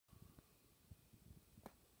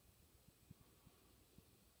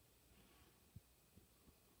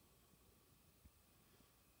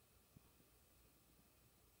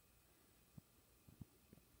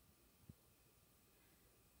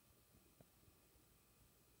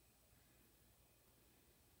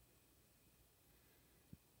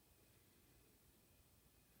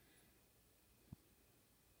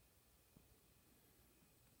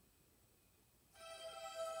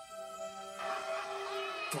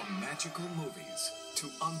From magical movies to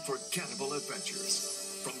unforgettable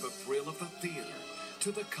adventures, from the thrill of the theater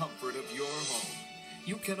to the comfort of your home,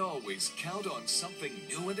 you can always count on something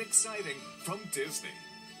new and exciting from Disney.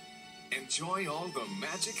 Enjoy all the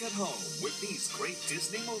magic at home with these great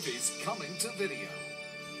Disney movies coming to video.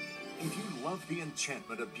 If you love the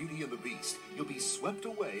enchantment of Beauty and the Beast, you'll be swept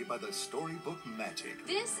away by the storybook magic.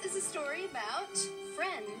 This is a story about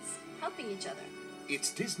friends helping each other.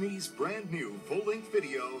 It's Disney's brand new full-length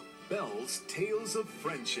video, Belle's Tales of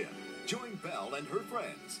Friendship. Join Belle and her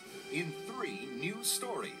friends in 3 new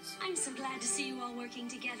stories. I'm so glad to see you all working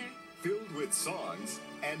together. Filled with songs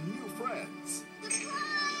and new friends.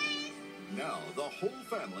 Surprise! Now the whole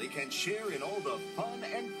family can share in all the fun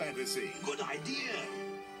and fantasy. Good idea.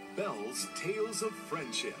 Belle's Tales of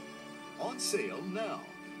Friendship. On sale now.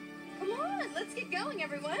 Come on, let's get going,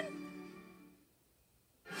 everyone.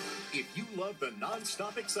 If you love the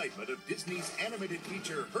non-stop excitement of Disney's animated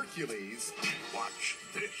feature Hercules, Watch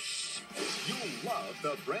this. you'll love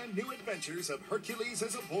the brand new adventures of Hercules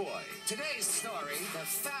as a boy. Today's story, the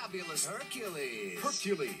fabulous Hercules.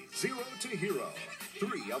 Hercules, Zero to Hero. 3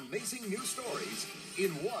 amazing new stories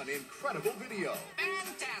in one incredible video.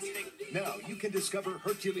 Fantastic. Now you can discover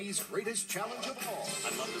Hercules' greatest challenge of all.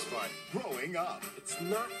 I love this part. Growing up. It's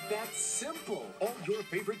not that simple. All your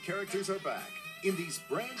favorite characters are back in these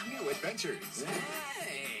brand new adventures.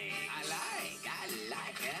 Hey, I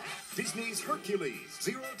like, huh? Disney's Hercules,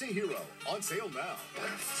 Zero to Hero. On sale now.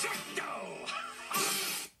 Perfecto.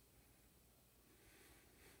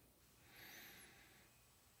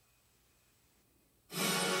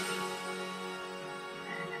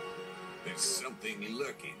 There's something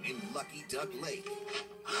lurking in Lucky Duck Lake.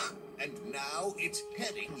 And now it's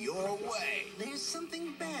heading your way. There's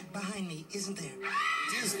something bad behind me, isn't there?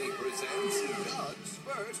 Disney presents Doug's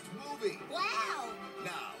first movie. Wow!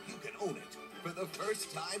 Now you can own it for the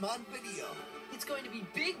first time on video. It's going to be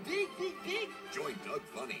big, big, big, big. Join Doug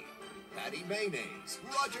Funny, Patty Mayonnaise,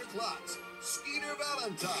 Roger Klotz, Skeeter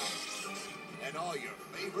Valentine, and all your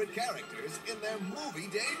favorite characters in their movie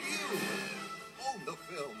debut. Own the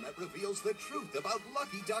film that reveals the truth about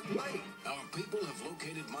Lucky Duck Lake. Our people have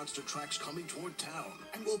located monster tracks coming toward town.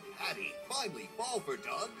 And will Patty finally fall for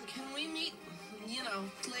Doug? Can we meet,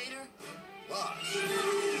 later? Plus,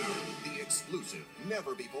 the exclusive,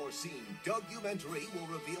 never-before-seen documentary will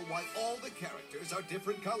reveal why all the characters are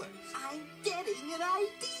different colors. I'm getting an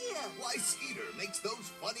idea. Why Skeeter makes those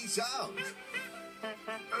funny sounds.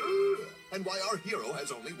 And why our hero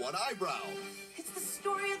has only one eyebrow. It's the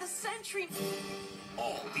story of the century.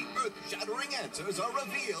 All the earth-shattering answers are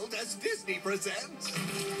revealed as Disney presents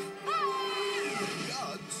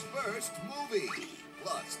Doug's first movie.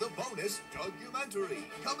 Plus the bonus documentary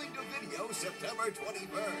coming to video September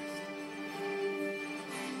 21st.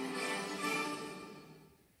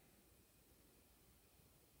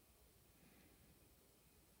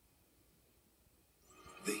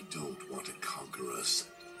 They don't want to conquer us.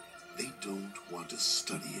 They don't want to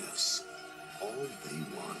study us. All they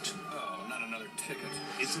want Oh, not another ticket.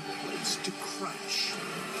 is a place to crash.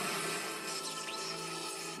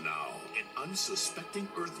 Now, an unsuspecting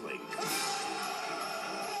Earthling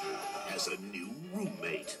has a new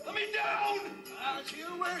roommate. Let me down! As you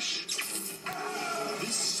wish.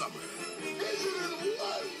 This summer, Isn't it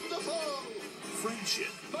wonderful?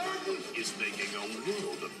 friendship is making a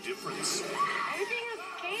world of difference. Everything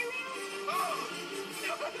okay, Leo?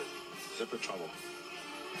 Zip the trouble.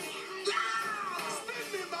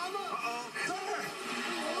 Spin me, Mama!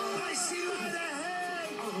 I see you in the head.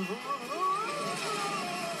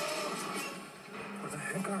 Where the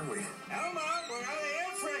heck are we? Elmo, we're out of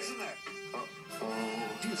air freshener.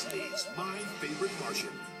 Disney's My Favorite Martian,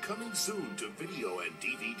 coming soon to video and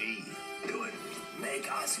DVD. Do it. Make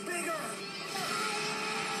us bigger.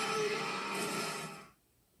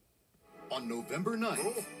 On November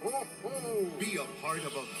 9th, be a part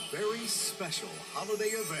of a very special holiday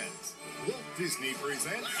event. Walt Disney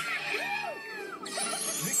presents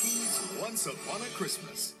Mickey's Once Upon a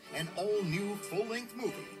Christmas, an all-new full-length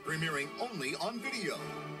movie premiering only on video.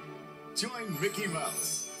 Join Mickey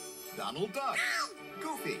Mouse, Donald Duck,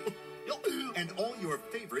 Goofy, and all your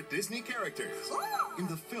favorite Disney characters in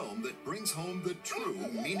the film that brings home the true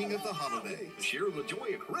meaning of the holidays. Share the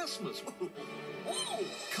joy of Christmas.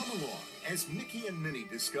 Come along as Mickey and Minnie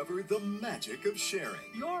discover the magic of sharing.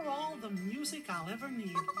 You're all the music I'll ever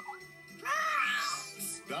need.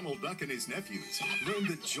 Donald Duck and his nephews learn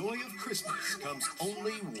the joy of Christmas comes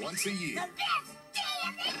only once a year. Best day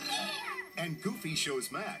of the year! And Goofy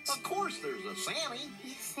shows Max Of course there's a Sammy.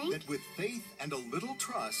 You think? that with faith and a little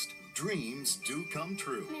trust, dreams do come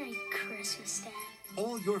true. Merry Christmas, Dad.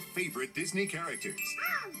 All your favorite Disney characters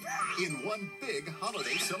in one big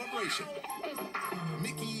holiday celebration.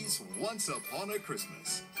 Mickey's Once Upon a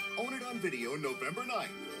Christmas. Own it on video November 9th.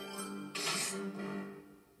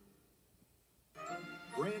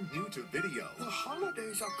 Brand new to video. The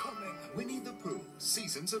holidays are coming. Winnie the Pooh,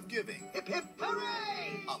 Seasons of Giving. Hip hip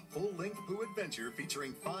hooray! A full-length Pooh adventure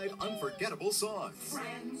featuring 5 unforgettable songs.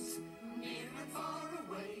 Friends, near and far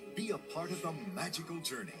away. Be a part of the magical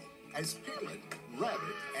journey as Piglet,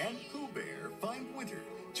 Rabbit, and Pooh Bear find winter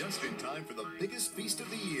just in time for the biggest feast of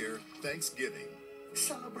the year, Thanksgiving.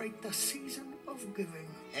 Celebrate the season of giving.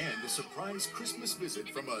 And a surprise Christmas visit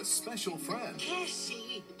from a special friend.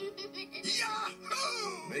 Cassie!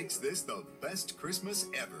 Yahoo! Makes this the best Christmas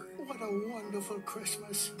ever. What a wonderful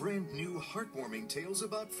Christmas. Brand new heartwarming tales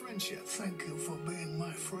about friendship. Thank you for being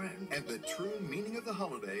my friend. And the true meaning of the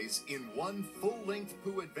holidays in one full-length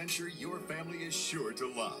Pooh adventure your family is sure to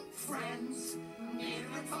love. Friends, near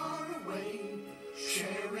and far away,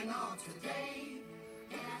 sharing our today,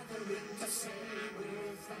 gathering to say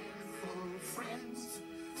we're thankful friends,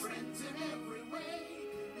 friends in every way,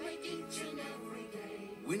 make each and every day.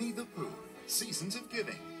 Winnie the Pooh, Seasons of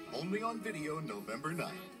Giving, only on video November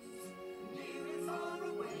 9th. Near and far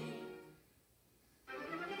away.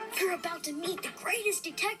 You're about to meet the greatest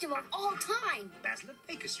detective of all time. Basil at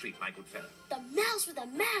Baker Street, my good fellow. The mouse with a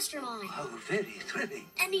mastermind. Oh, very thrilling.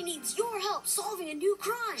 And he needs your help solving a new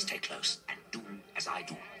crime. Stay close and do as I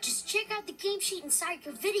do. Just check out the game sheet inside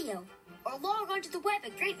your video. Or log onto the web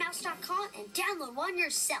at greatmouse.com and download one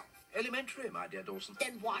yourself. Elementary, my dear Dawson.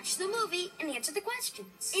 Then watch the movie and answer the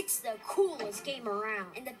questions. It's the coolest game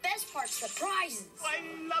around. And the best part's the prizes. I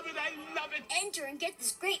love it, I love it. Enter and get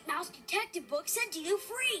this Great Mouse Detective book sent to you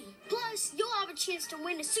free. Plus, you'll have a chance to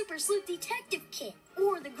win a Super Sleuth Detective kit.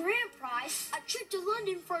 Or the grand prize, a trip to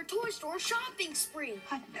London for a toy store shopping spree.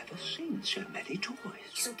 I've never seen so many toys.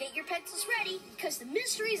 So get your pencils ready, because the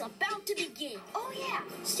mystery is about to begin. Oh yeah,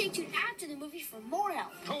 stay tuned after the movie for more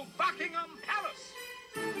help. To Buckingham Palace.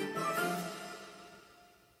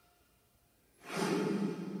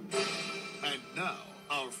 And now,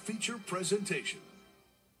 our feature presentation.